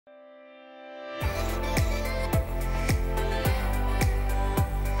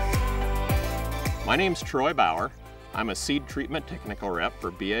My name's Troy Bauer. I'm a seed treatment technical rep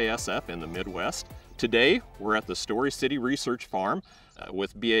for BASF in the Midwest. Today, we're at the Story City Research Farm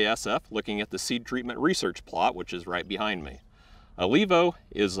with BASF looking at the seed treatment research plot, which is right behind me. ILEVO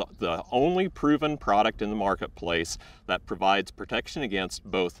is the only proven product in the marketplace that provides protection against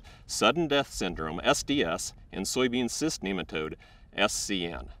both sudden death syndrome, SDS, and soybean cyst nematode,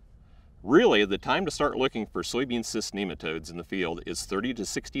 SCN. Really, the time to start looking for soybean cyst nematodes in the field is 30 to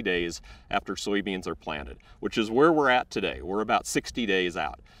 60 days after soybeans are planted, which is where we're at today. We're about 60 days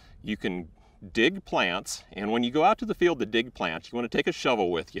out. You can dig plants, and when you go out to the field to dig plants, you want to take a shovel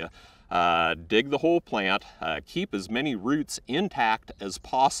with you, dig the whole plant, keep as many roots intact as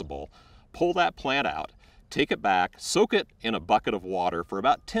possible, pull that plant out, take it back, soak it in a bucket of water for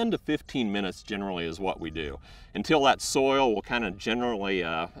about 10 to 15 minutes generally is what we do, until that soil will kind of gently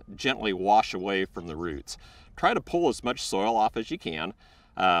wash away from the roots. Try to pull as much soil off as you can,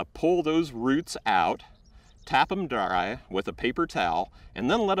 pull those roots out, tap them dry with a paper towel,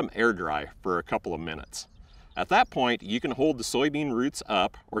 and then let them air dry for a couple of minutes. At that point, you can hold the soybean roots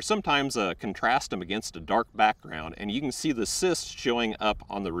up, or sometimes contrast them against a dark background, and you can see the cysts showing up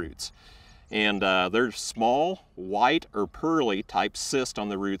on the roots. And there's small, white or pearly type cysts on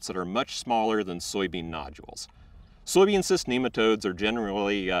the roots that are much smaller than soybean nodules. Soybean cyst nematodes are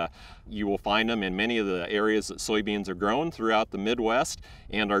generally, you will find them in many of the areas that soybeans are grown throughout the Midwest,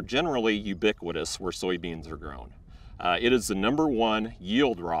 and are generally ubiquitous where soybeans are grown. It is the #1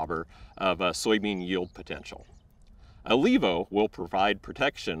 yield robber of soybean yield potential. ILEVO will provide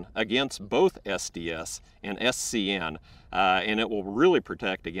protection against both SDS and SCN, and it will really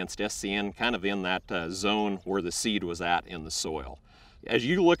protect against SCN kind of in that zone where the seed was at in the soil. As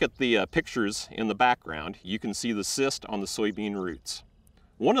you look at the pictures in the background, you can see the cyst on the soybean roots.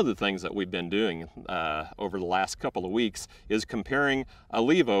 One of the things that we've been doing over the last couple of weeks is comparing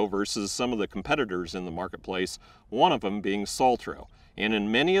ILEVO versus some of the competitors in the marketplace, one of them being Saltro. And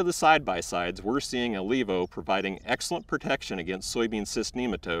in many of the side-by-sides, we're seeing ILEVO providing excellent protection against soybean cyst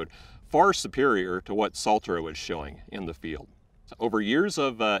nematode, far superior to what Saltro is showing in the field. So over years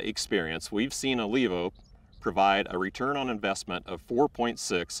of experience, we've seen ILEVO provide a return on investment of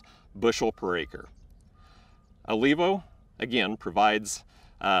 4.6 bushel per acre. ILEVO, again, provides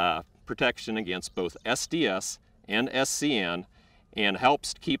protection against both SDS and SCN, and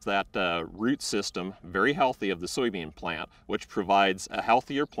helps keep that root system very healthy of the soybean plant, which provides a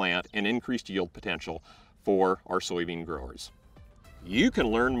healthier plant and increased yield potential for our soybean growers. You can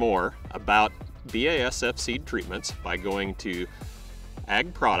learn more about BASF seed treatments by going to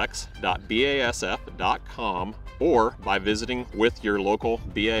agproducts.basf.com or by visiting with your local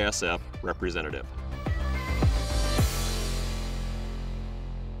BASF representative.